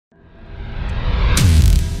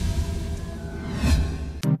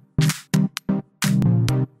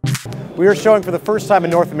we are showing for the first time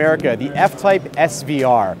in North America the F-Type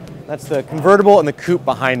SVR. That's the convertible and the coupe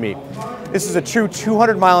behind me. This is a true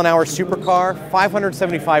 200-mile-an-hour supercar,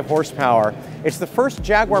 575 horsepower. It's the first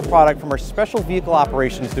Jaguar product from our Special Vehicle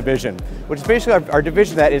Operations division, which is basically our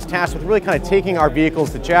division that is tasked with really kind of taking our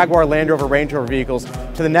vehicles, the Jaguar, Land Rover, Range Rover vehicles,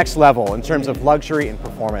 to the next level in terms of luxury and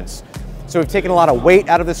performance. So we've taken a lot of weight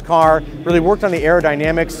out of this car, really worked on the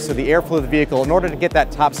aerodynamics, so the airflow of the vehicle, in order to get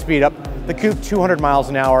that top speed up. The coupe, 200 miles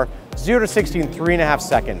an hour, 0 to 60 in 3.5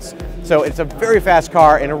 seconds. So it's a very fast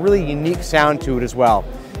car and a really unique sound to it as well.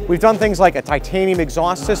 We've done things like a titanium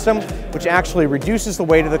exhaust system, which actually reduces the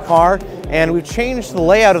weight of the car, and we've changed the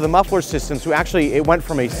layout of the muffler system, so actually it went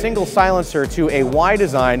from a single silencer to a Y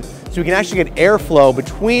design, so we can actually get airflow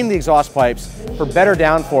between the exhaust pipes for better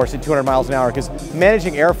downforce at 200 miles an hour, because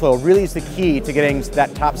managing airflow really is the key to getting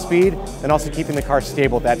that top speed and also keeping the car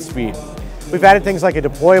stable at that speed. We've added things like a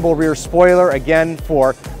deployable rear spoiler, again,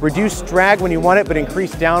 for reduced drag when you want it, but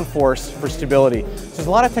increased downforce for stability. So there's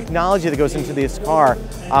a lot of technology that goes into this car.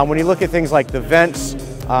 When you look at things like the vents,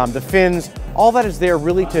 the fins, all that is there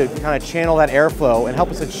really to kind of channel that airflow and help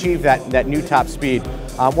us achieve that new top speed.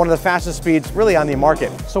 One of the fastest speeds really on the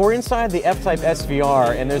market. So we're inside the F-Type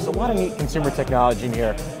SVR, and there's a lot of neat consumer technology in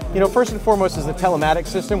here. You know, first and foremost is the telematics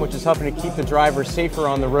system, which is helping to keep the driver safer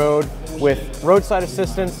on the road with roadside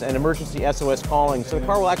assistance and emergency SOS calling. So the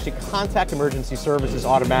car will actually contact emergency services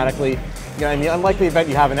automatically. You know, in the unlikely event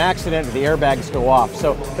you have an accident, the airbags go off.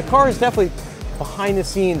 So the car is definitely behind the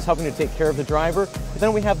scenes helping to take care of the driver. But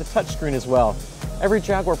then we have the touchscreen as well. Every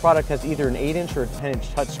Jaguar product has either an 8-inch or a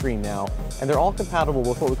 10-inch touchscreen now, and they're all compatible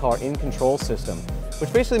with what we call our in-control system,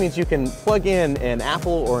 which basically means you can plug in an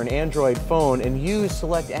Apple or an Android phone and use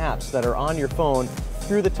select apps that are on your phone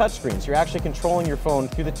through the touchscreen. So you're actually controlling your phone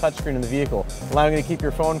through the touchscreen in the vehicle, allowing you to keep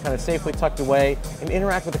your phone kind of safely tucked away and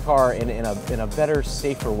interact with the car in a better,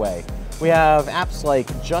 safer way. We have apps like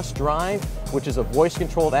Just Drive, which is a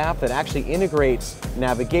voice-controlled app that actually integrates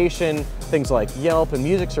navigation, things like Yelp and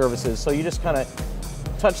music services. So you just kind of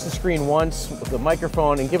touch the screen once with the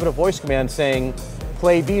microphone and give it a voice command saying,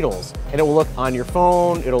 play Beatles, and it will look on your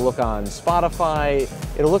phone, it'll look on Spotify,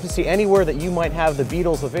 it'll look to see anywhere that you might have the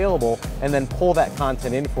Beatles available and then pull that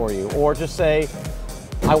content in for you. Or just say,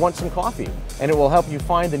 I want some coffee, and it will help you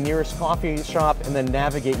find the nearest coffee shop and then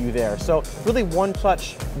navigate you there. So really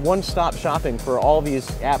one-touch, one-stop shopping for all these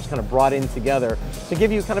apps kind of brought in together to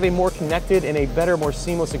give you kind of a more connected and a better, more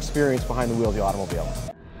seamless experience behind the wheel of the automobile.